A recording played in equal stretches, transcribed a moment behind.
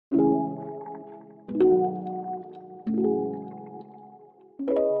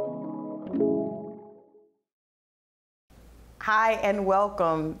Hi and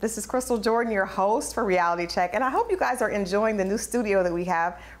welcome. This is Crystal Jordan, your host for Reality Check, and I hope you guys are enjoying the new studio that we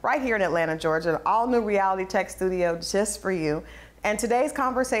have right here in Atlanta, Georgia, an all-new Reality Check studio just for you. And today's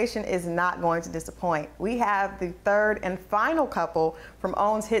conversation is not going to disappoint. We have the third and final couple from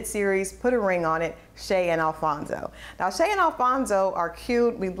OWN's hit series, Put a Ring on It, Shay and Alfonso. Now, Shay and Alfonso are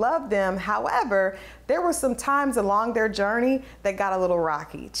cute. We love them. However, there were some times along their journey that got a little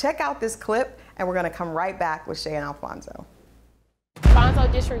rocky. Check out this clip, and we're going to come right back with Shay and Alfonso.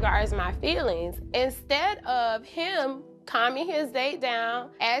 Alfonso disregards my feelings. Instead of him calming his date down,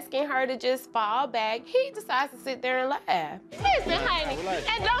 asking her to just fall back, he decides to sit there and laugh. Listen, honey,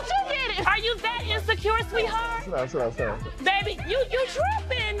 and don't you get it. Are you that insecure, sweetheart? Sorry. Baby, you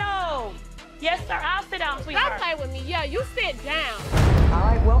tripping, though. Yes, sir, I'll sit down, sweetheart. Don't play with me. Yeah, you sit down. All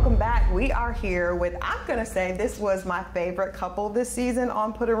right, welcome back. We are here with, I'm gonna say this was my favorite couple this season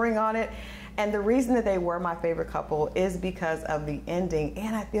on Put a Ring on It. And the reason that they were my favorite couple is because of the ending.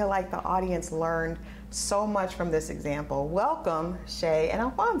 And I feel like the audience learned so much from this example. Welcome, Shay and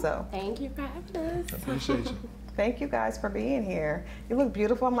Alfonso. Thank you for having us. I appreciate you. Thank you guys for being here. You look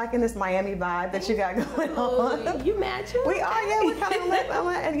beautiful. I'm liking this Miami vibe that you got going on. You match it. We are, yeah, we kind of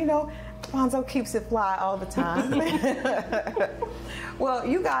look, and you know, Alfonso keeps it fly all the time. Well,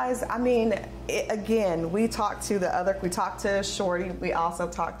 you guys, I mean, again, we talked to Shorty, we also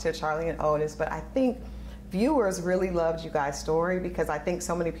talked to Charlie and Otis, but I think viewers really loved you guys' story because I think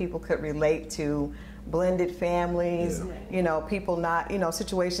so many people could relate to blended families, you know, people not, you know,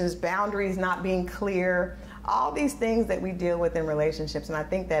 situations, boundaries not being clear, all these things that we deal with in relationships. And I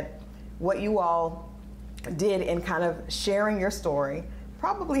think that what you all did in kind of sharing your story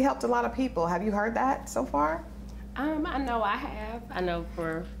probably helped a lot of people. Have you heard that so far? I know I have. I know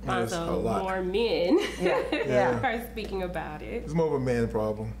for Alfonso, lot. more men Yeah. are speaking about it. It's more of a man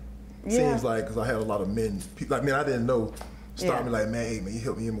problem. Yeah. Seems like, because I have a lot of men, like, man, I didn't know, start me like, man, hey, man, you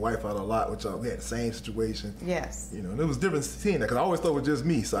helped me and my wife out a lot, which we had the same situation. Yes. You know, and it was different seeing that, because I always thought it was just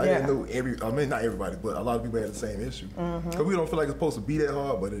me, so I didn't know not everybody, but a lot of people had the same issue. Because we don't feel like it's supposed to be that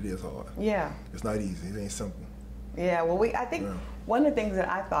hard, but it is hard. Yeah. It's not easy. It ain't simple. Yeah, well, I think one of the things that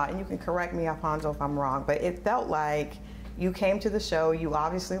I thought, and you can correct me, Alfonso, if I'm wrong, but it felt like you came to the show, you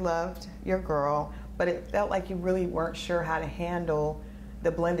obviously loved your girl, but it felt like you really weren't sure how to handle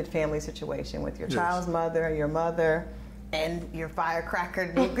the blended family situation with your child's mother, your mother, and your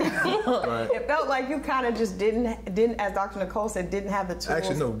firecracker new girl. Right. It felt like you kind of just didn't, as Dr. Nicole said, didn't have the tools.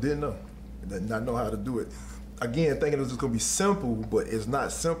 Actually, no, didn't know. Did not know how to do it. Again, thinking it was just going to be simple, but it's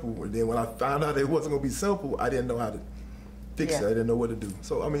not simple. And then when I found out it wasn't going to be simple, I didn't know how to fix it. I didn't know what to do.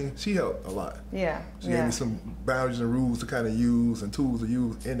 So, I mean, she helped a lot. Yeah. She gave me some boundaries and rules to kind of use and tools to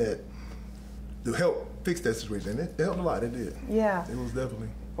use in that to help fix that situation. And it helped a lot. It did. Yeah. It was definitely.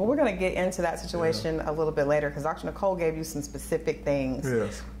 Well, we're going to get into that situation a little bit later because Dr. Nicole gave you some specific things.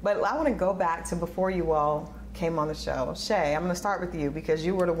 Yes. But I want to go back to before you all came on the show. Shay, I'm going to start with you because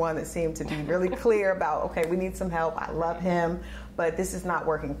you were the one that seemed to be really clear about, okay, we need some help. I love him, but this is not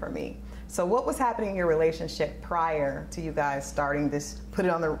working for me. So what was happening in your relationship prior to you guys starting this put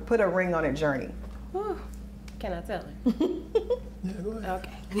a ring on it journey? Whew. Can I tell her? Yeah, go ahead.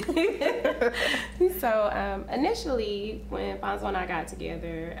 Okay. So initially, when Alfonso and I got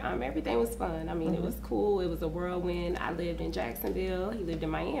together, everything was fun. I mean, it was cool. It was a whirlwind. I lived in Jacksonville. He lived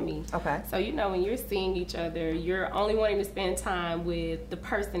in Miami. Okay. So, you know, when you're seeing each other, you're only wanting to spend time with the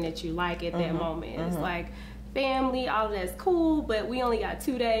person that you like at that moment. It's like family, all of that's cool, but we only got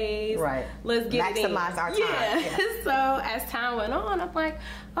 2 days. Right. Let's get it in. Maximize our time. Yeah. So as time went on, I'm like,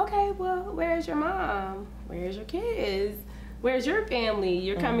 okay, well, where's your mom? Where's your kids? Where's your family?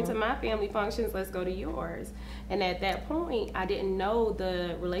 You're coming to my family functions, let's go to yours. And at that point, I didn't know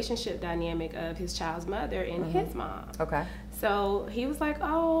the relationship dynamic of his child's mother and his mom. Okay. So he was like,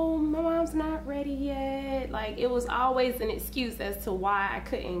 oh, my mom's not ready yet. Like, it was always an excuse as to why I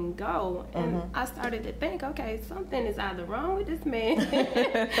couldn't go. And I started to think, okay, something is either wrong with this man.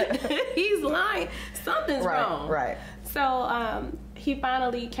 He's lying. Something's wrong. Right. So he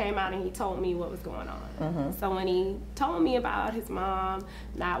finally came out and he told me what was going on. So when he told me about his mom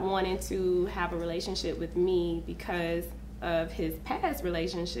not wanting to have a relationship with me because of his past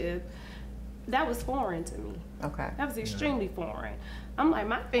relationship, that was foreign to me. Okay. That was extremely foreign. I'm like,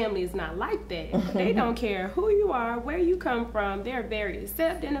 my family is not like that. They don't care who you are, where you come from. They're very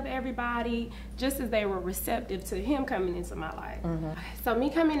accepting of everybody, just as they were receptive to him coming into my life. So me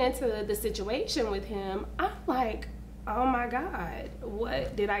coming into the situation with him, I'm like, oh my God,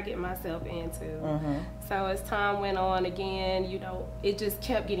 what did I get myself into? So as time went on, again, you know, it just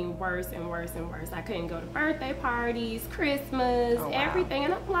kept getting worse and worse and worse. I couldn't go to birthday parties, Christmas, everything.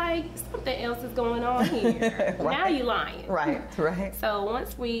 And I'm like, something else is going on here. Now you lying. Right. So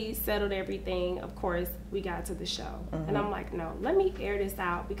once we settled everything, of course, we got to the show. And I'm like, no, let me air this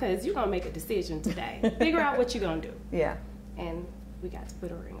out because you're going to make a decision today. Figure out what you're going to do. Yeah. And we got to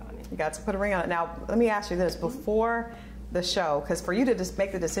put a ring on it. You got to put a ring on it. Now, let me ask you this. Before the show, because for you to just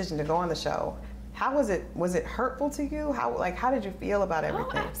make the decision to go on the show, how was it? Was it hurtful to you? How did you feel about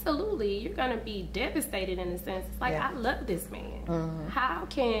everything? Oh, absolutely. You're going to be devastated in a sense. It's like, I love this man. How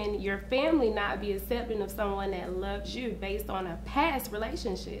can your family not be accepting of someone that loves you based on a past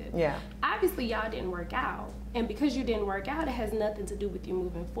relationship? Yeah. Obviously, y'all didn't work out. And because you didn't work out, it has nothing to do with you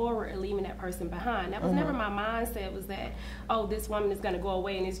moving forward or leaving that person behind. That was never my mindset, was that, oh, this woman is going to go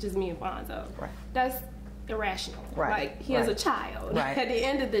away and it's just me and Fonzo. Right. That's irrational. Like, he is a child. Right. At the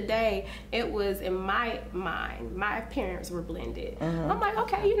end of the day, it was, in my mind, my parents were blended. I'm like,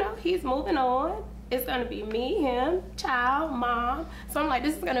 okay, you know, he's moving on. It's going to be me, him, child, mom. So I'm like,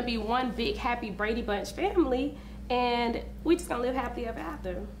 this is going to be one big happy Brady Bunch family, and we just going to live happily ever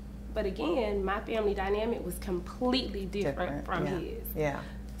after. But again, my family dynamic was completely different from his. Yeah.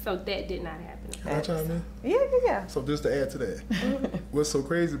 So that did not happen. Can I chime in? Yeah. So just to add to that, what's so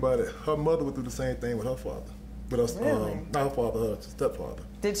crazy about it, her mother went through the same thing with her father. With us, Really? not her father, her stepfather.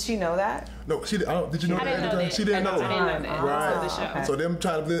 Did she know that? No, she didn't. Did you know I didn't know that. She didn't know. I didn't know that. Right. So the show. Okay. So them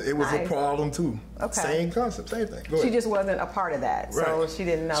trying to, it was a Nice. problem too. Okay. Same concept, same thing. Go She ahead. just wasn't a part of that, so Right. she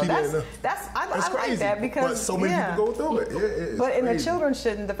didn't know. She didn't know. I It's like crazy, that because but so many people go through it. Yeah, it's But and the crazy. children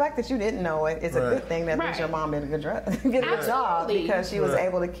shouldn't. The fact that you didn't know it is a good thing. That means your mom did a good job Absolutely. because she was Right.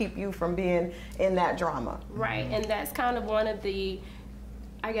 able to keep you from being in that drama. Right, and that's kind of one of the,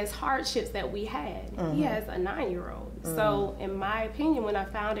 I guess, hardships that we had. He has a 9-year-old. So in my opinion, when I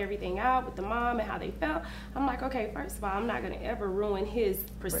found everything out with the mom and how they felt, I'm like, okay, first of all, I'm not going to ever ruin his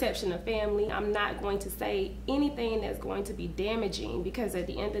perception of family. I'm not going to say anything that's going to be damaging, because at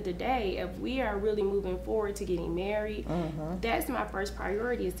the end of the day, if we are really moving forward to getting married, that's my first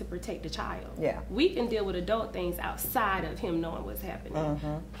priority, is to protect the child. Yeah. We can deal with adult things outside of him knowing what's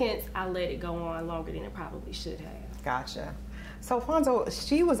happening. Hence, I let it go on longer than it probably should have. Gotcha. So Alfonso,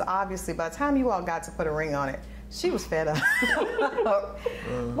 she was obviously, by the time you all got to put a ring on it, she was fed up.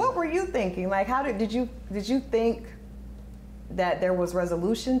 What were you thinking? Like, did you think that there was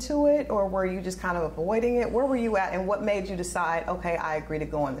resolution to it, or were you just kind of avoiding it? Where were you at, and what made you decide, okay, I agree to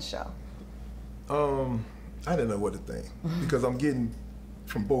go on the show? I didn't know what to think because I'm getting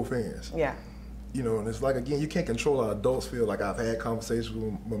from both ends. Yeah. You know, and it's like, again, you can't control how adults feel. Like, I've had conversations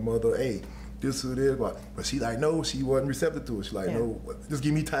with my mother, hey, this or this, but she like, no, she wasn't receptive to it. She like, no, just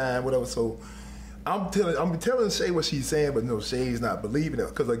give me time, whatever. So I'm telling Shay what she's saying, but no, Shay's not believing it,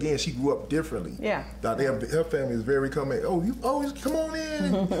 because again, she grew up differently. Yeah. Her family is very coming. Oh, you always come on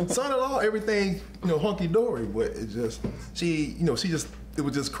in, son-in-law, everything, hunky dory. But it just, it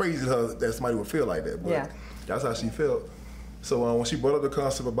was just crazy to her that somebody would feel like that. But that's how she felt. So when she brought up the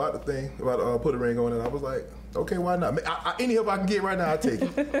concept about the thing, about put a ring on it, I was like, okay, why not? Any help I can get right now, I take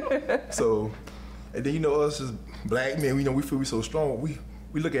it. So, and then us as black men, we feel we so strong.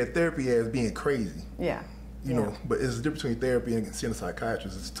 We look at therapy as being crazy. Yeah. You know, but it's the difference between therapy and seeing a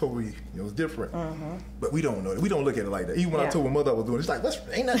psychiatrist. It's totally, it's different. But we don't know. We don't look at it like that. Even when I told my mother I was doing it, she's like,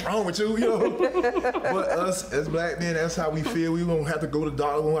 ain't nothing wrong with you, But us as black men, that's how we feel. We don't have to go to the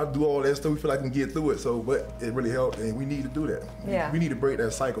doctor. We don't have to do all that stuff. We feel like we can get through it. So, but it really helped, and we need to do that. Yeah. We need to break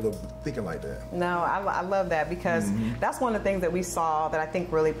that cycle of thinking like that. No, I love that, because that's one of the things that we saw that I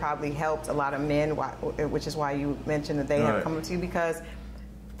think really probably helped a lot of men, which is why you mentioned that they have come to you, because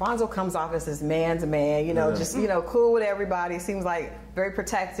Fonzo comes off as this man's man, just, cool with everybody. Seems like very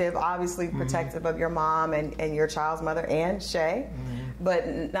protective, obviously protective of your mom and your child's mother and Shay,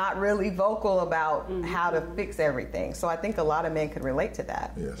 but not really vocal about how to fix everything. So I think a lot of men could relate to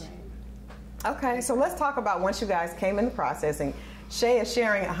that. Yes. Okay, so let's talk about once you guys came in the process, and Shay is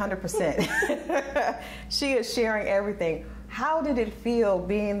sharing 100%. She is sharing everything. How did it feel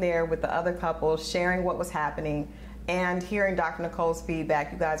being there with the other couple, sharing what was happening, and hearing Dr. Nicole's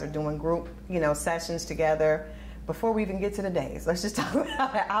feedback? You guys are doing group, sessions together. Before we even get to the days, let's just talk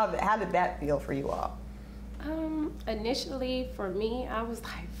about how did that feel for you all? Initially, for me, I was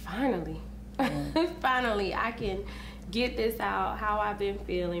like, finally, finally, I can get this out, how I've been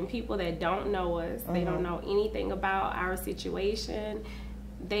feeling. People that don't know us, they don't know anything about our situation.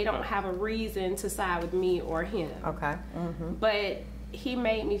 They don't have a reason to side with me or him. Okay. But he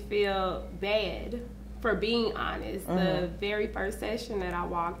made me feel bad for being honest. The very first session that I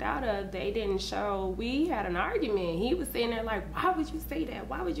walked out of, they didn't show, we had an argument. He was sitting there like, why would you say that?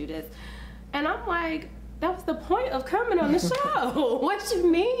 Why would you this? And I'm like, that was the point of coming on the show. What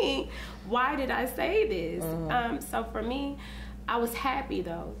you mean? Why did I say this? So for me, I was happy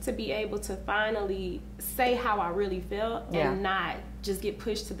though to be able to finally say how I really felt and not just get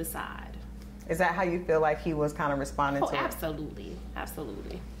pushed to the side. Is that how you feel like he was kind of responding to it? Absolutely.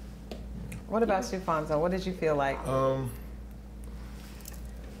 Absolutely. What about you, Fonzo? What did you feel like? To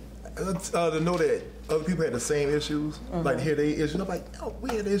know that other people had the same issues, like hear their issues. I'm like, oh, we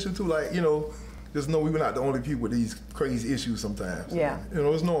had the issue too. Like, just know we were not the only people with these crazy issues sometimes. Yeah.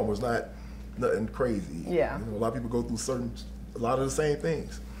 It's normal. It's not nothing crazy. Yeah. A lot of people go through a lot of the same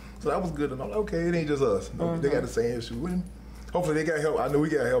things. So that was good. And I'm like, okay, it ain't just us. They got the same issue. And hopefully they got help. I know we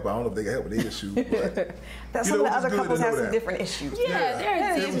got help. I don't know if they got help with their issue. But, some of the other couples have some different issues. Yeah,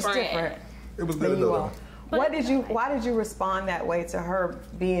 they're different. It was good to know. Why did you respond that way to her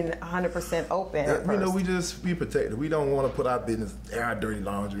being 100% open? We just be protected. We don't want to put our business, our dirty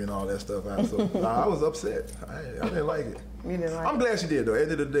laundry and all that stuff out. So I was upset. I didn't like it. You didn't like it? I'm glad she did though. At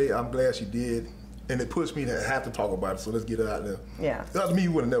the end of the day, I'm glad she did. And it pushed me to have to talk about it, so let's get it out there. Yeah. If that was me,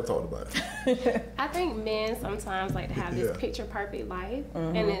 you would have never talked about it. I think men sometimes like to have this picture perfect life,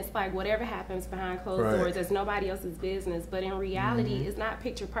 and it's like whatever happens behind closed doors, it's nobody else's business. But in reality, it's not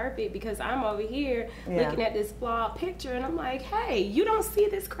picture perfect because I'm over here looking at this flawed picture, and I'm like, hey, you don't see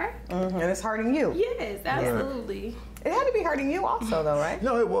this crack? And it's hurting you. Yes, absolutely. It had to be hurting you also, though, right?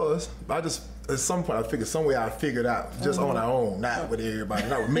 No, it was. At some point, I figured some way I figured out just on our own, not with everybody,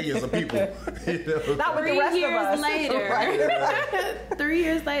 not with millions of people. Not with the rest of us. Later, 3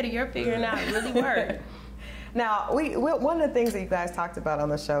 years later, you're figuring out it really worked. Now, one of the things that you guys talked about on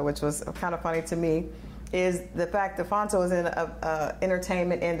the show, which was kind of funny to me, is the fact that Alfonso is in an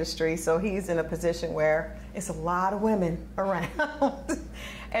entertainment industry, so he's in a position where it's a lot of women around.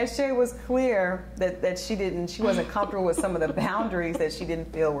 And Shay was clear that she wasn't comfortable with some of the boundaries that she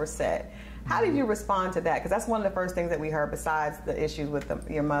didn't feel were set. How did you respond to that? Because that's one of the first things that we heard besides the issues with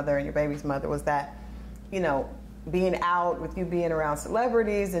your mother and your baby's mother was that, being out with you being around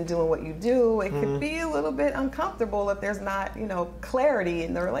celebrities and doing what you do, it could be a little bit uncomfortable if there's not, clarity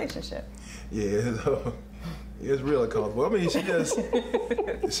in the relationship. Yeah, it's real uncomfortable. I mean, she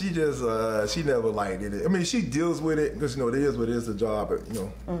never liked it. I mean, she deals with it because, it is what it is, the job, but,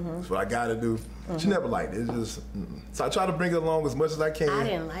 it's what I got to do. She never liked it. It's just, so I try to bring it along as much as I can. I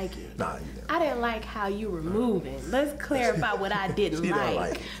didn't like it. Nah, you didn't. I didn't like how you were moving. Let's clarify what I didn't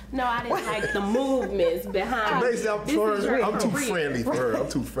like. No, I didn't like the movements behind it. I'm too friendly for her. I'm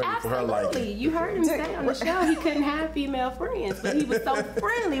too friendly for her liking. Absolutely. You heard him say on the show he couldn't have female friends, but he was so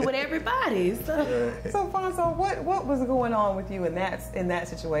friendly with everybody. So Alfonso, what was going on with you in that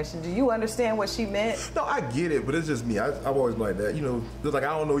situation? Do you understand what she meant? No, I get it, but it's just me. I've always been like that. Just like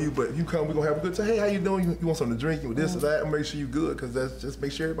I don't know you, but if you come, we're gonna have a good time. Hey, how you doing? You want something to drink? You want this or that? And make sure you good, because that's just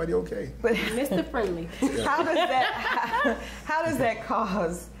make sure everybody okay. But Mr. Friendly. How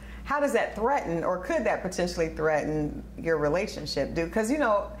does that threaten, or could that potentially threaten your relationship? Because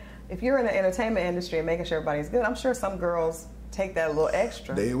if you're in the entertainment industry and making sure everybody's good, I'm sure some girls take that a little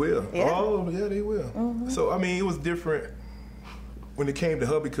extra. They will. Yeah. Oh, yeah, they will. So I mean, it was different when it came to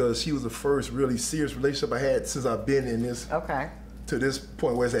her because she was the first really serious relationship I had since I've been in this. Okay. To this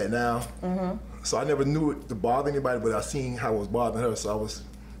point where it's at now. So I never knew it to bother anybody, but I seen how it was bothering her, so I was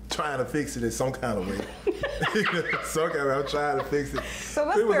trying to fix it in some kind of way. I'm trying to fix it. So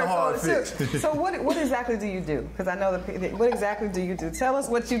let's it was a hard fix. So what exactly do you do? Because I know what exactly do you do? Tell us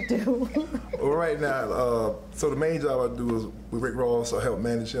what you do. Well, right now, so the main job I do is with Rick Ross. I help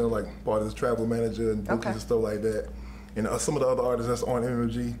manage him, like part of his travel manager and bookings and stuff like that. And some of the other artists that's on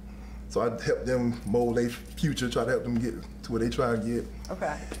MMG. So I help them mold their future, try to help them get to where they try to get.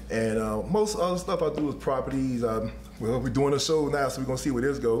 Okay. And most other stuff I do is properties. We're doing a show now, so we're gonna see where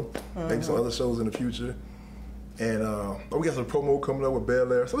this go. Maybe some other shows in the future. And we got some promo coming up with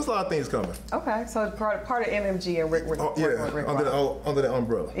Bel Air. So there's a lot of things coming. Okay, so it's part of MMG and Rick. Under the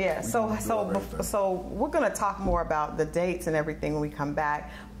umbrella. Yeah. So we're gonna talk more about the dates and everything when we come back.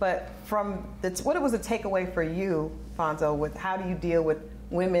 But what was the takeaway for you, Fonzo, with how do you deal with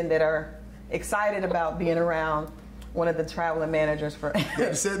women that are excited about being around one of the traveling managers for? You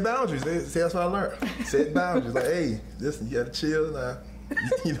have to set boundaries. That's what I learned. Set boundaries. Like, hey, listen, you got to chill now.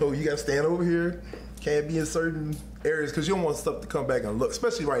 You got to stand over here. Can't be in certain areas because you don't want stuff to come back and look,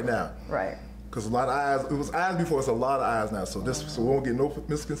 especially right now. Right. Because a lot of eyes. It was eyes before. It's a lot of eyes now. So so we won't get no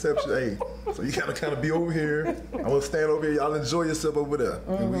misconception. Hey, so you gotta kind of be over here. I'm gonna stand over here. Y'all enjoy yourself over there.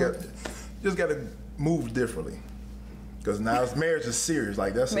 And just gotta move differently. Because now marriage is serious.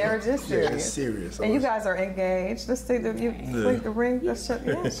 Like that's marriage is serious. Yeah, it's serious. So and you guys are engaged. Let's see the ring. Let's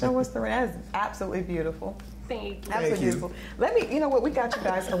show us the ring. That is absolutely beautiful. Thank you. Absolutely beautiful. Let me. You know what? We got you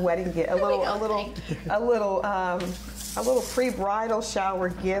guys a wedding gift. A little pre-bridal shower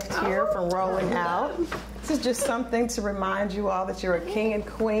gift here from Rolling Out. This is just something to remind you all that you're a king and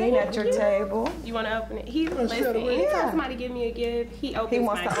queen at your table. You want to open it? Anytime somebody give me a gift, he opens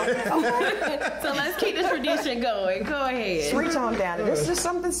my gift. So let's keep the tradition going. Go ahead. Just reach on down. This is just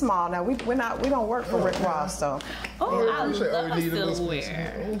something small. Now we don't work for Rick Ross, so. Oh, I love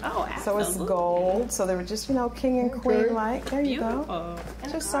silverware. Oh, absolutely. So it's gold. So they were just king and queen like. There you go.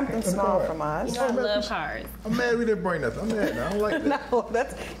 Just something small from us. I love cards. I'm mad we didn't bring nothing. I'm mad now. I don't like that.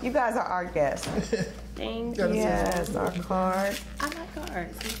 No, you guys are our guests. Thank you. Yes, our card. I like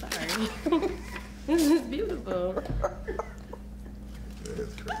cards. I'm sorry. This is beautiful.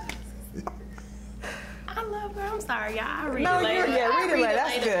 That's crazy. I love her. I'm sorry, y'all. I read No, it later. read it later.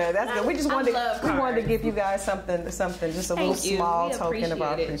 That's good. That's good. We just wanted to give you guys something, just a little small token of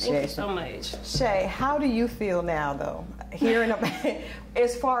our appreciation. Thank you so much. Shay, how do you feel now, though, hearing about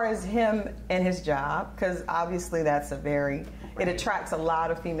as far as him and his job? Because obviously that's it attracts a lot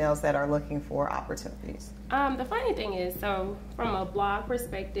of females that are looking for opportunities. The funny thing is, so from a blog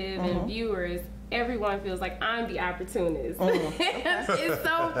perspective and viewers, everyone feels like I'm the opportunist. It's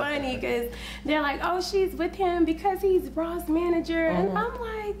so funny because they're like, oh, she's with him because he's Ross' manager. And I'm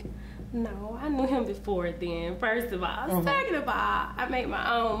like, no, I knew him before then, first of all. Second of all, I make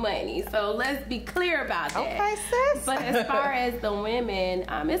my own money. So let's be clear about that. Okay, sis. But as far as the women,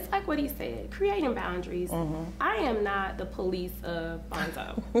 it's like what he said, creating boundaries. I am not the police of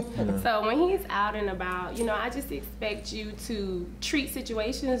Fonzo. So when he's out and about, I just expect you to treat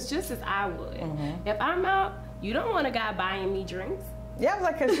situations just as I would. If I'm out, you don't want a guy buying me drinks.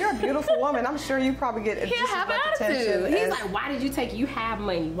 Yeah, because you're a beautiful woman. I'm sure you probably get He'll have an attitude. He's like, why did you take it? You have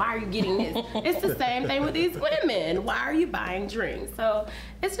money. Why are you getting this? It's the same thing with these women. Why are you buying drinks? So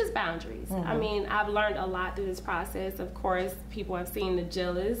it's just boundaries. I mean, I've learned a lot through this process. Of course, people have seen the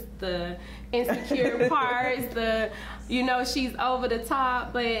jealous, the insecure parts, she's over the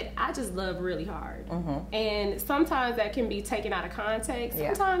top, but I just love really hard. And sometimes that can be taken out of context.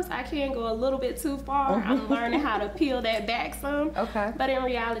 Sometimes I can go a little bit too far. I'm learning how to peel that back some. Okay. But in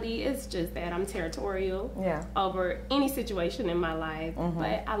reality, it's just that I'm territorial over any situation in my life,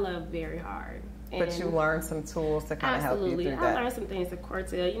 but I love very hard. But you learned some tools to kind of help you through that. I learned some things to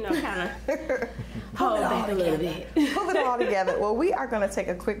kind of hold back a little bit. Pull it all together. Well, we are going to take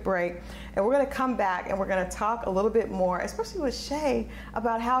a quick break, and we're going to come back, and we're going to talk a little bit more, especially with Shay,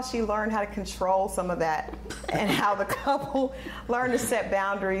 about how she learned how to control some of that and how the couple learned to set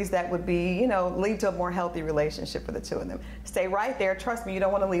boundaries that would be, lead to a more healthy relationship for the two of them. Stay right there. Trust me, you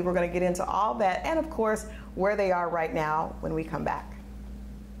don't want to leave. We're going to get into all that and, of course, where they are right now when we come back.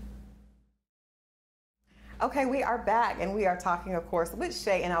 Okay, we are back, and we are talking, of course, with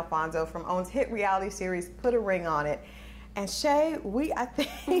Shay and Alfonso from OWN's hit reality series, Put a Ring on It. And Shay, I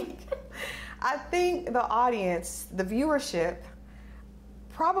think the audience, the viewership,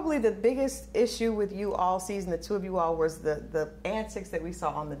 probably the biggest issue with you all season, the two of you all, was the antics that we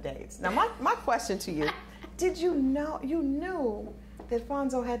saw on the dates. Now, my question to you, did you knew that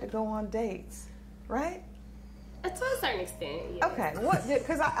Fonzo had to go on dates, right? To a certain extent, yes. Okay,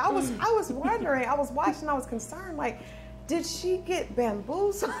 because I was wondering, I was watching, I was concerned, like, did she get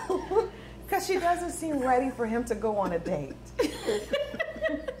bamboozled? Because she doesn't seem ready for him to go on a date.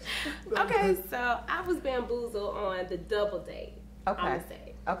 Okay, so I was bamboozled on the double date, okay. I would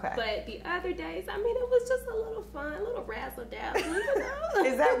say. Okay. But the other days, it was just a little fun, a little razzle-dazzle,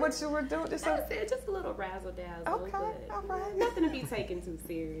 Is that what you were doing? That's it, just a little razzle-dazzle. Okay, all right. Nothing to be taken too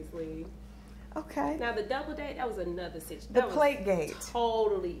seriously. Okay. Now the double date, that was another situation. The plate gate.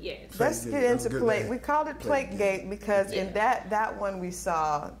 Totally, yes. Let's get into plate. We called it plate gate because in that one we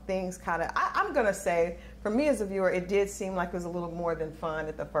saw things kind of. I'm gonna say, for me as a viewer, it did seem like it was a little more than fun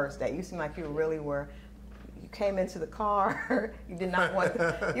at the first date. You seemed like you really were. You came into the car. You did not want.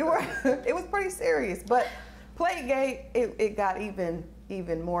 You were. It was pretty serious, but plate gate it got even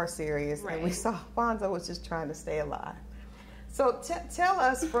more serious, right. And we saw Fonzo was just trying to stay alive. So tell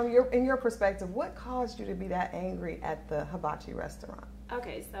us, in your perspective, what caused you to be that angry at the hibachi restaurant?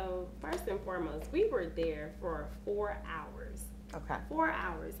 Okay, so first and foremost, we were there for 4 hours. Okay. 4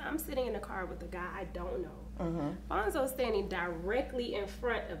 hours. I'm sitting in the car with a guy I don't know. Fonzo's standing directly in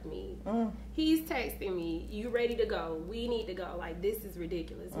front of me. He's texting me, "You ready to go? We need to go." Like, this is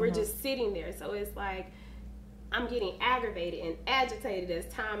ridiculous. We're just sitting there. So it's like, I'm getting aggravated and agitated as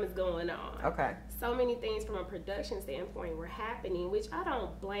time is going on. Okay. So many things from a production standpoint were happening, which I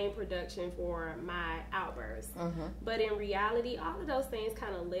don't blame production for my outbursts. But in reality, all of those things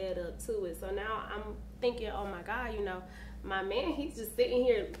kind of led up to it. So now I'm thinking, oh my God, you know, my man, he's just sitting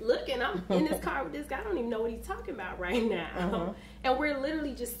here looking. I'm in this car with this guy. I don't even know what he's talking about right now. And we're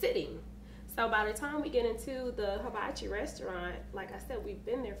literally just sitting. So by the time we get into the hibachi restaurant, like I said, we've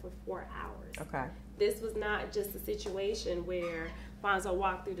been there for 4 hours. Okay. This was not just a situation where Alfonso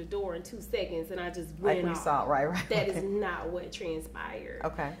walked through the door in 2 seconds and I just went off. Like we saw, right. That is not what transpired.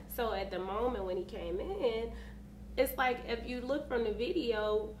 Okay. So at the moment when he came in, it's like if you look from the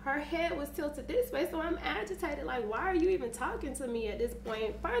video, her head was tilted this way. So I'm agitated. Like, why are you even talking to me at this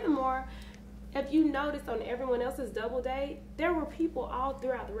point? Furthermore, if you notice on everyone else's double date, there were people all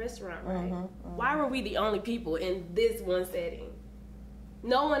throughout the restaurant, right? Why were we the only people in this one setting?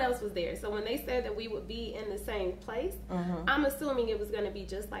 No one else was there. So when they said that we would be in the same place, I'm assuming it was going to be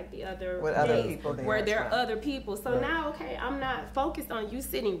just like the other with days, other people there, where there are other people. So now, okay, I'm not focused on you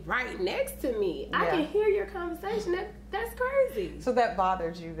sitting right next to me. I can hear your conversation. That's crazy. So that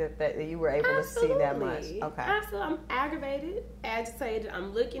bothered you that you were able to see that much? Okay. Absolutely. I'm aggravated, agitated.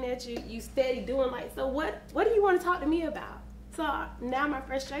 I'm looking at you. You steady doing like, so what do you want to talk to me about? So now my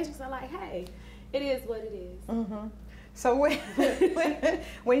frustrations are like, hey, it is what it is. So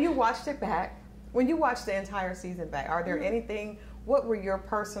when you watched it back, when you watched the entire season back, are there what were your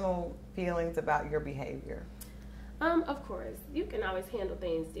personal feelings about your behavior? Of course, you can always handle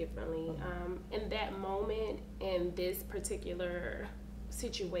things differently. In that moment, in this particular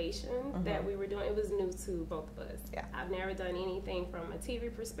situation that we were doing, it was new to both of us. Yeah. I've never done anything from a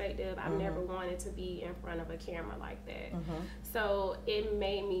TV perspective. I've never wanted to be in front of a camera like that. So it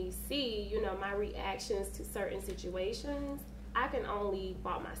made me see, you know, my reactions to certain situations. I can only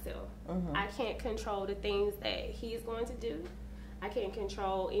fault myself. I can't control the things that he's going to do. I can't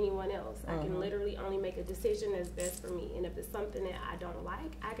control anyone else. I can literally only make a decision that's best for me. And if it's something that I don't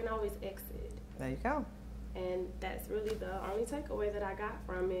like, I can always exit. There you go. And that's really the only takeaway that I got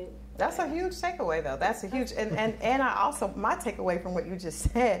from it. That's a huge takeaway, though. That's a huge, and I also, my takeaway from what you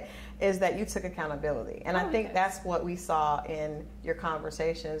just said is that you took accountability. And I think that's what we saw in your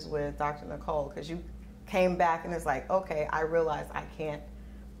conversations with Dr. Nicole, because you came back and it's like, okay, I realize I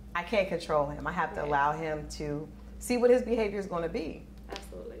can't control him. I have to allow him to see what his behavior is going to be.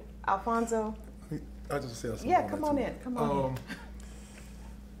 Absolutely. Alfonso? I just said something. Yeah, come on in. Come on in.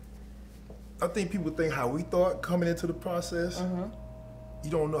 I think people think how we thought coming into the process. You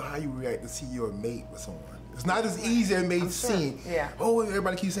don't know how you react to see your mate with someone. It's not as easy as it may seem. Yeah. Oh,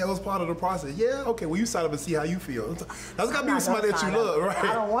 everybody keeps saying, oh, it's part of the process. Yeah, okay, well, you sign up and see how you feel. That's got to be with somebody that you love, right?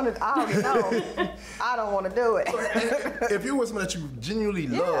 I don't want to, I already know. I don't want to do it. If you're with somebody that you genuinely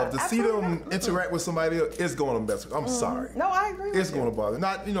love, to see them interact with somebody else, it's going to mess with you. I'm sorry. No, I agree with It's going to bother.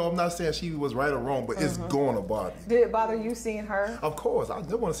 Not, you know, I'm not saying she was right or wrong, but it's going to bother you. Did it bother you seeing her? Of course. I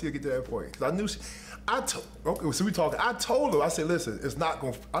never want to see her get to that point. Because I knew okay, so we talking. I told her, I said, listen, it's not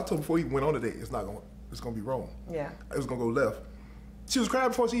going to, I told her before we went on the date, it's going to be wrong. Yeah. It was going to go left. She was crying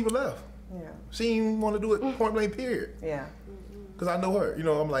before she even left. Yeah. She didn't even want to do it point blank, period. Yeah. Because I know her. You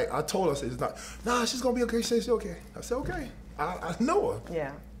know, I'm like, I told her, I said, it's not, nah, she's going to be okay. She said, she's okay. I said, okay. I know her.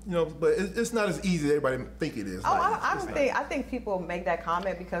 Yeah. You know, but it's not as easy as everybody think it is. I think people make that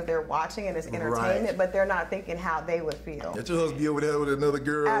comment because they're watching and it's entertainment, but they're not thinking how they would feel. That your husband be over there with another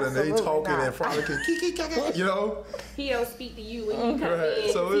girl and they talking and frolicking, you know. He don't speak to you when you come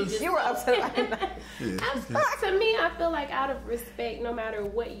in. So you were upset like that. To me, I feel like out of respect, no matter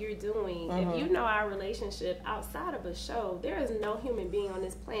what you're doing, if you know our relationship outside of a show, there is no human being on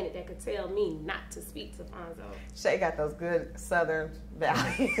this planet that could tell me not to speak to Fonzo. Shay got those good Southern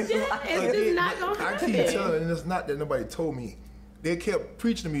values. Yeah, it's just not gonna happen. I keep telling, and it's not that nobody told me. They kept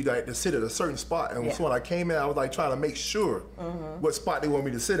preaching to me like to sit at a certain spot, and so when I came in, I was like trying to make sure what spot they want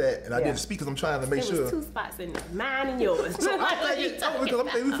me to sit at, and I didn't speak because I'm trying to make sure. There was 2 spots in there, mine and yours. So I think he told me because I'm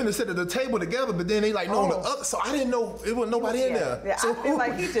thinking we finna sit at the table together, but then they like no on the other, so I didn't know it wasn't nobody in there. Yeah, so I feel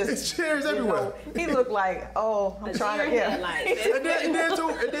like he just it's chairs everywhere. He looked like I'm trying to and then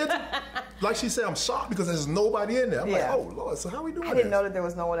too, like she said, I'm shocked because there's nobody in there. I'm like, oh Lord, so how we doing? I didn't know that there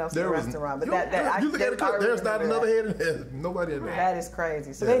was no one else in the restaurant, but you look at the there's not another head in there. Nobody in there. That is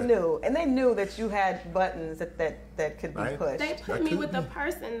crazy. So they knew that you had buttons that could be pushed. They put me with a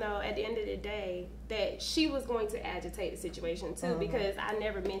person though at the end of the day that she was going to agitate the situation too because I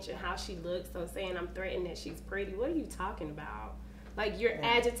never mentioned how she looks. So saying I'm threatened that she's pretty, what are you talking about? Like you're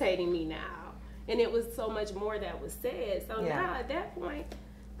agitating me now, and it was so much more that was said. So now at that point.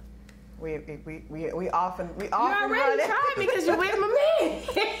 We often you already tried me because you're with my man.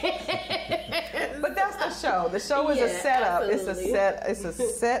 But that's the show. show. The show is a setup. Absolutely. It's a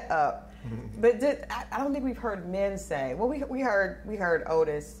setup. But I don't think we've heard men say. Well, we heard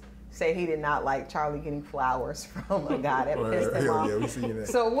Otis say he did not like Charlie getting flowers from a guy that pissed him off. Yeah, we seen that.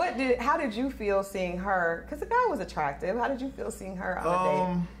 So how did you feel seeing her? Because the guy was attractive. How did you feel seeing her on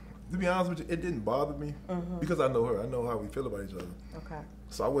a date? To be honest with you, it didn't bother me because I know her. I know how we feel about each other. Okay.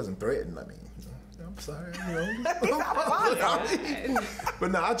 So I wasn't threatened. I mean, I'm sorry,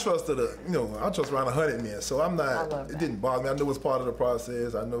 But no, I trusted her. I trust around 100 men. So I'm not. It didn't bother me. I know it's part of the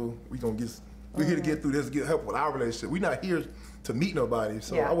process. I know we're here to get through this, get help with our relationship. We're not here to meet nobody.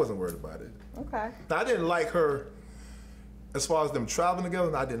 So I wasn't worried about it. Okay. Now, I didn't like her as far as them traveling together.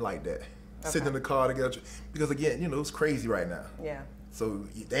 And I didn't like that. Sitting in the car together because again, it's crazy right now. Yeah. So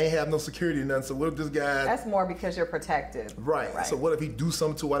they ain't have no security or nothing. So what if this guy? That's more because you're protective. Right. So what if he do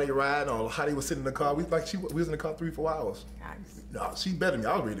something to while they riding or how they was sitting in the car? We was in the car 3-4 hours. Nice. No, she better than me.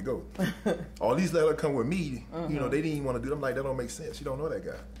 I was ready to go. All these let her come with me. They didn't even want to do them. Like that don't make sense. You don't know that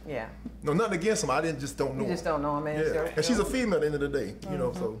guy. Yeah. No, nothing against him. I just don't know. You just don't know him. And she's a female at the end of the day.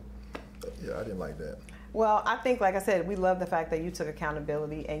 So yeah, I didn't like that. Well, I think, like I said, we love the fact that you took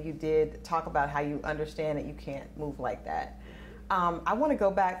accountability and you did talk about how you understand that you can't move like that. I want to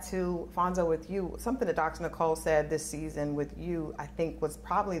go back to, Alfonso, with you. Something that Dr. Nicole said this season with you, I think, was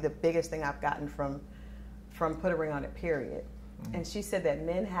probably the biggest thing I've gotten from Put a Ring on It, period. And she said that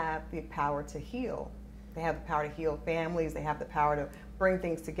men have the power to heal. They have the power to heal families. They have the power to bring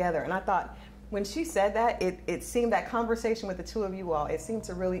things together. And I thought, when she said that, it seemed, that conversation with the two of you all, it seemed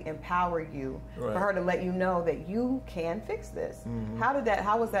to really empower you, for her to let you know that you can fix this.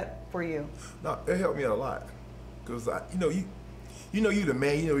 How was that for you? No, it helped me out a lot. Because, you the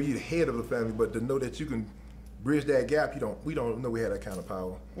man, you the head of the family, but to know that you can bridge that gap, we don't know we had that kind of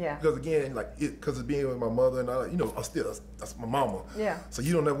power. Yeah. Because again, because of being with my mother and that's my mama. Yeah. So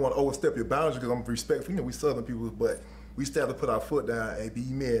you don't ever want to overstep your boundaries because I'm respectful. We Southern people, but we still have to put our foot down and be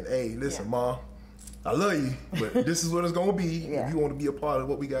men. Hey, listen, Ma, I love you, but this is what it's gonna be. If you want to be a part of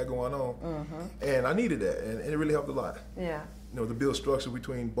what we got going on. And I needed that, and it really helped a lot. Yeah. To build structure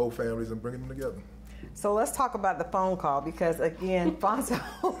between both families and bring them together. So let's talk about the phone call because, again, Alfonso,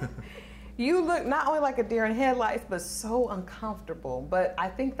 you look not only like a deer in headlights, but so uncomfortable. But I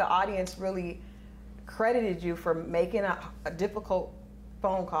think the audience really credited you for making a difficult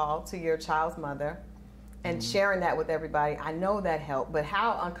phone call to your child's mother and sharing that with everybody. I know that helped, but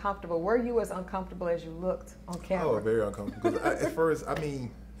how uncomfortable? Were you as uncomfortable as you looked on camera? Oh, very uncomfortable. Because at first, I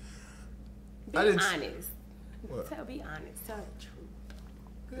didn't... Be honest. Be honest. Tell the truth.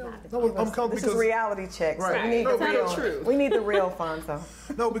 No, I'm comfortable this is reality check. Right. So we need the real. We need the real Alfonso.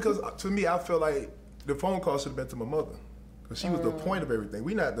 No, because to me, I feel like the phone call should have been to my mother, because she was the point of everything.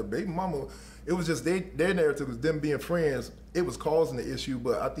 We not the baby mama. It was just their narrative was them being friends. It was causing the issue,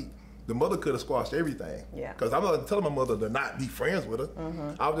 but I think the mother could have squashed everything. Yeah. Because I'm not telling my mother to not be friends with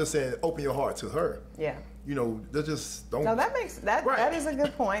her. I was just saying, open your heart to her. Yeah. They just don't. No, that makes that is a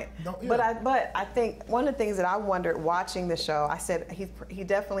good point. But I think one of the things that I wondered watching the show, I said he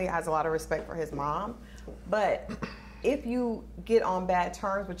definitely has a lot of respect for his mom, but if you get on bad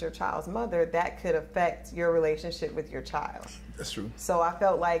terms with your child's mother, that could affect your relationship with your child. That's true. So I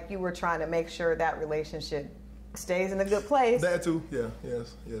felt like you were trying to make sure that relationship stays in a good place. That too,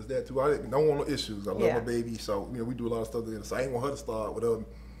 yes, that too. I don't want no issues. I love my baby, so we do a lot of stuff together. So I ain't want her to start with her.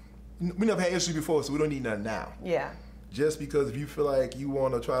 We never had issues before, so we don't need nothing now. Yeah. Just because if you feel like you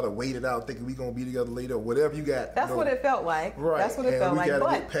want to try to wait it out, thinking we gonna be together later, or whatever you got. That's what it felt like. Right. That's what it felt like. We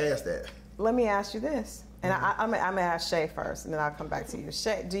gotta get past that. Let me ask you this, and I'm gonna ask Shay first, and then I'll come back to you.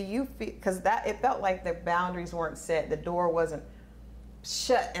 Shay, do you feel, because it felt like the boundaries weren't set, the door wasn't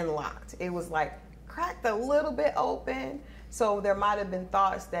shut and locked. It was like cracked a little bit open. So there might have been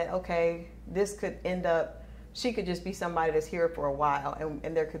thoughts that, okay, this could end up, she could just be somebody that's here for a while,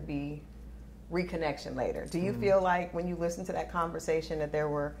 and there could be reconnection later. Do you feel like when you listen to that conversation that there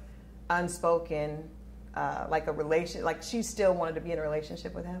were unspoken, like a relation, like she still wanted to be in a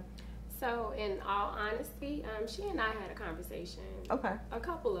relationship with him? So in all honesty, she and I had a conversation. Okay. A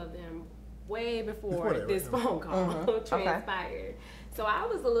couple of them way before this phone call transpired. Okay. So I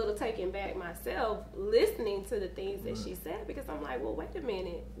was a little taken back myself listening to the things that she said, because I'm like, well, wait a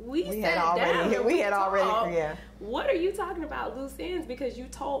minute. We sat down and we had already. What are you talking about, loose ends? Because you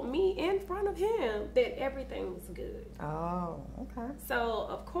told me in front of him that everything was good. Oh, okay. So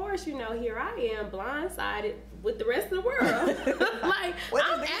of course, here I am blindsided with the rest of the world. Like,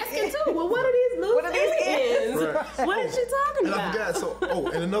 I'm asking too, well, what are these loose ends? Right. What is she talking about? I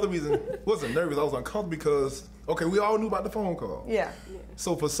forgot. And another reason, I wasn't nervous, I was uncomfortable because, we all knew about the phone call. Yeah.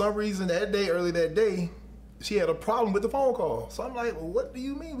 So for some reason early that day, she had a problem with the phone call. So I'm like, well, what do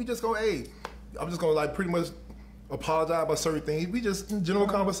you mean? We just go, hey, I'm just gonna like pretty much apologize about certain things. We just in general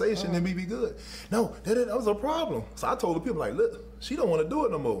conversation and we be good. No, that was a problem. So I told the people like, look, she don't want to do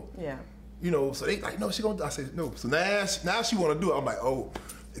it no more. Yeah. You know, so they like, no, she gonna. I said no. So now she want to do it. I'm like, oh,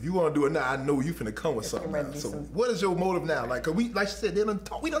 if you want to do it now, I know you finna come with something. Now. So what is your motive now? Like, cause we, like she said,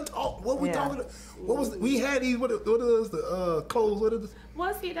 we done talk. What we talking? What was we had these? What is the clothes? What is this?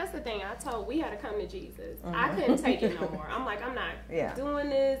 Well, see, that's the thing. We had to come to Jesus. I couldn't take it no more. I'm like, I'm not doing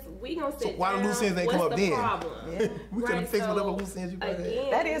this. We gonna sit. So why the loose ends ain't come up then? Problem? Yeah. We couldn't fix whatever loose ends you got.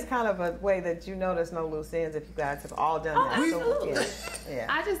 That is kind of a way that you know there's no loose ends if you guys have all done that. Absolutely. So, yeah.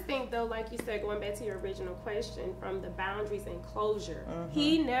 I just think though, like you said, going back to your original question, from the boundaries and closure,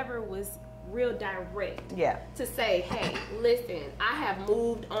 he never was real direct to say, hey, listen, I have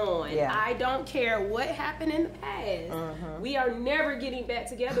moved on. I don't care what happened in the past. We are never getting back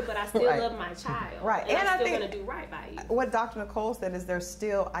together, but I still love my child. Right. And I'm still going to do right by you. What Dr. Nicole said is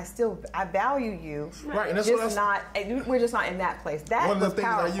I value you. Right. And that's just we're just not in that place. That one of the things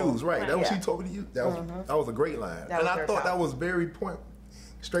powerful. I use, right. That was she told me to use. That was a great line. And I thought that was very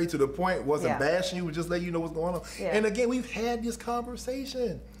straight to the point, wasn't bashing you, just letting you know what's going on. And again, we've had this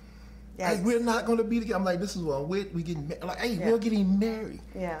conversation. Like, we're not going to be together. I'm like, this is what I'm with. We getting married. Like, hey, we're getting married.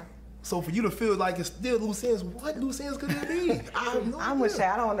 Yeah. So for you to feel like it's still loose ends, what loose ends could it be? I'm with Shay.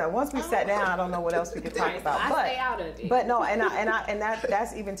 I don't know. Once we sat down, I don't know what else we could talk about. I stay out of it. But no, and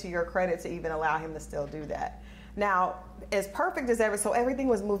that's even to your credit to even allow him to still do that. Now, as perfect as ever, so everything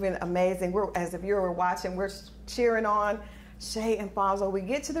was moving amazing. We're, as if you were watching, we're cheering on Shay and Alfonso. We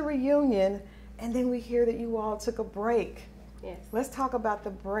get to the reunion, and then we hear that you all took a break. Yes. Let's talk about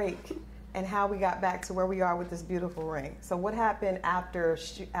the break and how we got back to where we are with this beautiful ring. So what happened after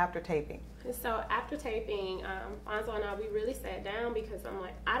taping? So after taping, Alfonso and I, we really sat down because I'm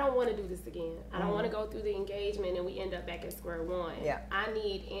like, I don't want to do this again. I don't want to go through the engagement and we end up back at square one. Yeah. I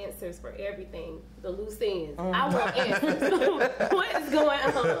need answers for everything, the loose ends. I want answers. What is going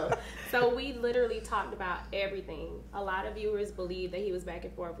on? So we literally talked about everything. A lot of viewers believe that he was back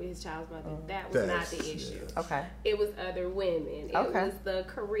and forth with his child's mother. That was not the issue. Okay. It was other women. It was the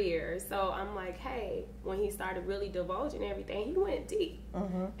career. So I'm like, hey, when he started really divulging everything, he went deep.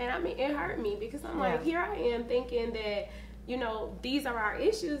 And I mean, it hurt me because I'm like, here I am thinking that, you know, these are our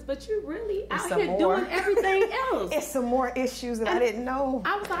issues, but you're really out here doing everything else. It's some more issues that I didn't know.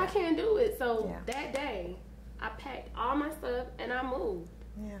 I was like, I can't do it. So that day, I packed all my stuff and I moved.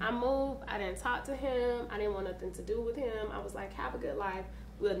 I moved. I didn't talk to him. I didn't want nothing to do with him. I was like, have a good life.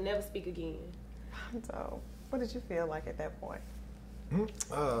 We'll never speak again. So, what did you feel like at that point?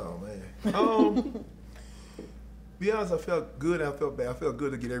 Oh, man. Be honest, I felt good and I felt bad. I felt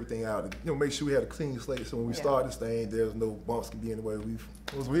good to get everything out. You know, make sure we had a clean slate so when we start this thing, there's no bumps can be in the way.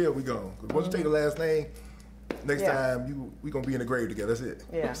 Here we go. Because once you take the last name, next time we gonna be in the grave together. That's it.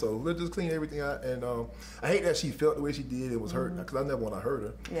 Yeah. So let's just clean everything out. And I hate that she felt the way she did. It was hurt because I never want to hurt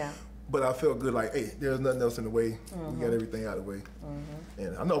her. Yeah. But I felt good. Like, hey, there's nothing else in the way. We got everything out of the way.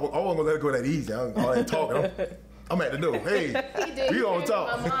 And I know I wasn't gonna let it go that easy. All that talking. I'm at the door. Hey, we gonna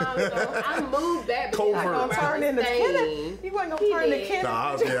talk. I moved that. Covert. Gonna turn into Kenneth. You wasn't gonna turn into Kenneth.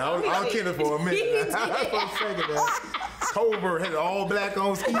 Nah, I was Kenneth for a minute. That's what I'm thinking. Covert had all black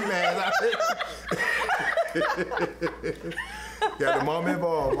on ski mask. Got the mom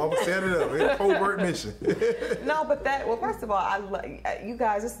involved. Mama set it up. It's a covert mission. No, but first of all, you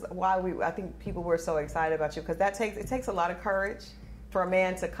guys. This is why I think people were so excited about you because it takes a lot of courage for a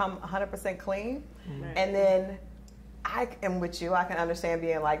man to come 100% clean, and then. I am with you. I can understand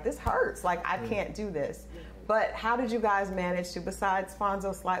being like, this hurts. Like, I can't do this. But how did you guys manage to, besides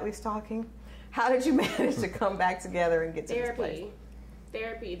Fonzo slightly stalking, how did you manage to come back together and get to this place?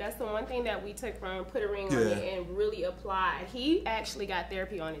 Therapy. That's the one thing that we took from Put a Ring on It and really applied. He actually got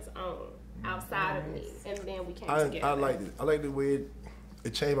therapy on his own, outside of me. And then we came together. I liked it. I like the way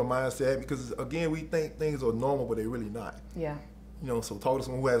it changed my mindset because, again, we think things are normal, but they're really not. Yeah. You know, so talk to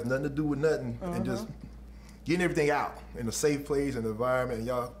someone who has nothing to do with nothing and just getting everything out in a safe place and environment, and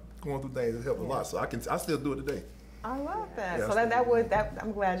y'all going through things that help a lot. So I still do it today. I love that. Yeah, so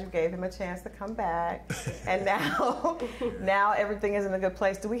I'm glad you gave him a chance to come back, and now everything is in a good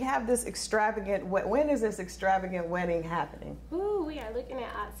place. Do we have this extravagant? When is this extravagant wedding happening? Ooh, we are looking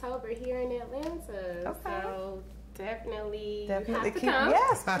at October here in Atlanta. Okay. So definitely have to come.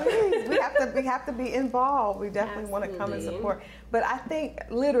 Yes, please. we have to be involved. We definitely want to come and support. But I think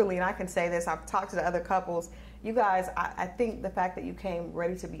literally, and I can say this, I've talked to the other couples, you guys, I think the fact that you came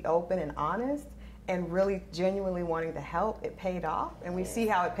ready to be open and honest and really genuinely wanting to help, it paid off. And we see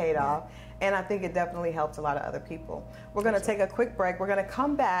how it paid off. And I think it definitely helped a lot of other people. We're going to take a quick break. We're going to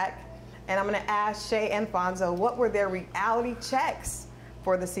come back and I'm going to ask Shay and Fonzo what were their reality checks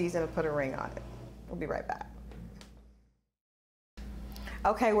for the season of Put a Ring on It. We'll be right back.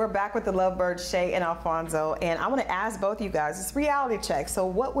 Okay, we're back with the Lovebirds, Shay and Alfonso, and I want to ask both of you guys, it's reality check. So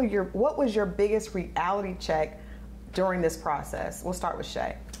what was your biggest reality check during this process? We'll start with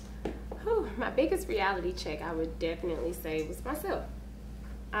Shay. My biggest reality check, I would definitely say, was myself.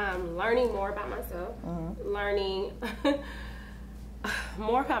 Learning more about myself, learning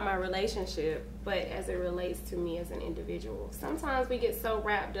more about my relationship, but as it relates to me as an individual. Sometimes we get so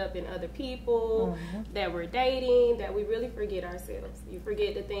wrapped up in other people that we're dating that we really forget ourselves. You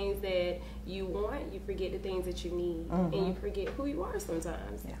forget the things that you want, you forget the things that you need, and you forget who you are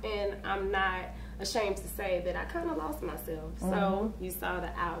sometimes. Yeah. And I'm not ashamed to say that I kind of lost myself. So you saw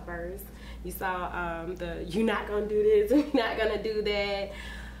the outbursts, you saw the you're not gonna do this, you're not gonna do that,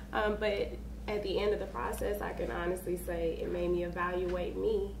 but at the end of the process, I can honestly say it made me evaluate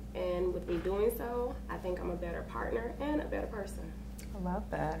me, and with me doing so, I think I'm a better partner and a better person. I love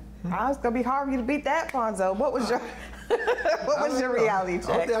that. It's gonna be hard for you to beat that, Alfonso. What was your your reality check?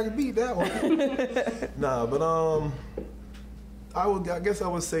 I don't think I can beat that one. Nah, but I guess I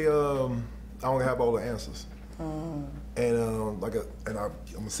would say I don't have all the answers. And I'm gonna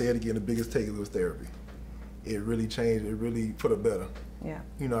say it again. The biggest takeaway was therapy. It really changed. It really put it better. Yeah.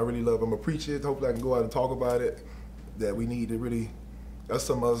 You know, I really love. I'm a preacher. Hopefully, I can go out and talk about it. That we need to really. That's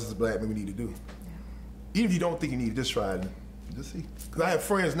something us as black men we need to do. Yeah. Even if you don't think you need it, just try it. Just see. Because I have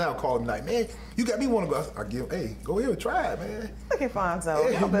friends now calling me like, man, you got me want to go. I give, hey, go ahead and try it, man. Look at Alfonso.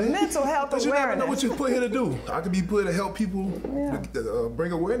 Yeah, the mental health awareness. You never know what you're put here to do. I could be put to help people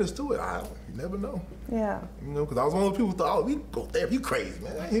bring awareness to it. You never know. Yeah. You know, because I was one of those people who thought, oh, we go therapy, you crazy,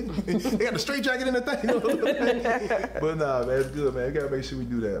 man. They got the straight jacket in the thing. You know? But nah, man, it's good, man. We got to make sure we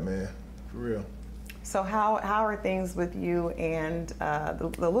do that, man. For real. So how are things with you and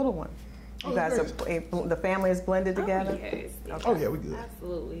the little one? You guys the family is blended together? Oh, yes. Okay. Oh, yeah, we good.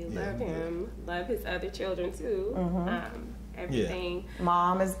 Absolutely. Love him. Love his other children, too. Everything. Yeah.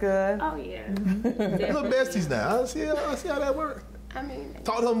 Mom is good? Oh, yeah. Little besties now. I see how that works. I mean,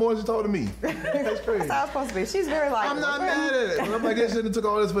 talk to her more than she talked to me. That's crazy. That's how it's supposed to be. She's very like. I'm not mad at it. I'm like, I shouldn't have took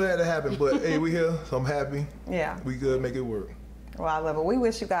all this for that to happen. But hey, we here, so I'm happy. Yeah. We good, make it work. Well, I love it. We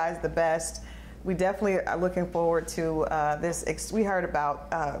wish you guys the best. We definitely are looking forward to this. We heard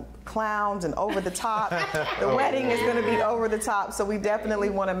about clowns and over the top. The wedding is going to be over the top, so we definitely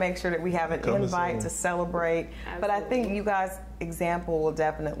want to make sure that we have an invite to celebrate. Absolutely. But I think you guys' example will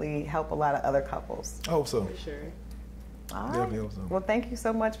definitely help a lot of other couples. I hope so. For sure. All right. Definitely hope so. Well, thank you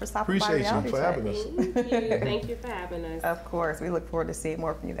so much for stopping by. Appreciate you for having us. Thank you. Thank you for having us. Of course. We look forward to seeing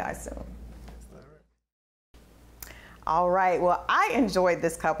more from you guys soon. All right, well, I enjoyed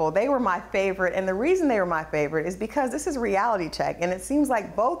this couple. They were my favorite, and the reason they were my favorite is because this is reality check, and it seems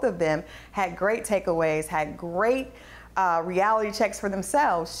like both of them had great takeaways, had great reality checks for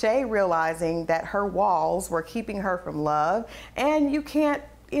themselves. Shay realizing that her walls were keeping her from love, and you can't,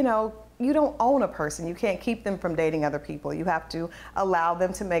 you don't own a person. You can't keep them from dating other people. You have to allow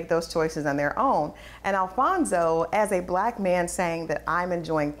them to make those choices on their own. And Alfonso, as a black man, saying that I'm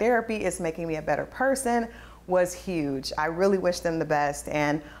enjoying therapy, it's making me a better person, was huge. I really wish them the best,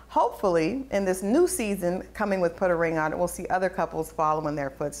 and hopefully in this new season coming with Put a Ring on It, we'll see other couples follow in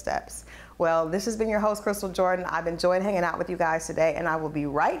their footsteps. Well, this has been your host, Crystal Jordan. I've enjoyed hanging out with you guys today, and I will be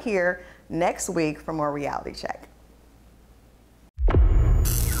right here next week for more Reality Check.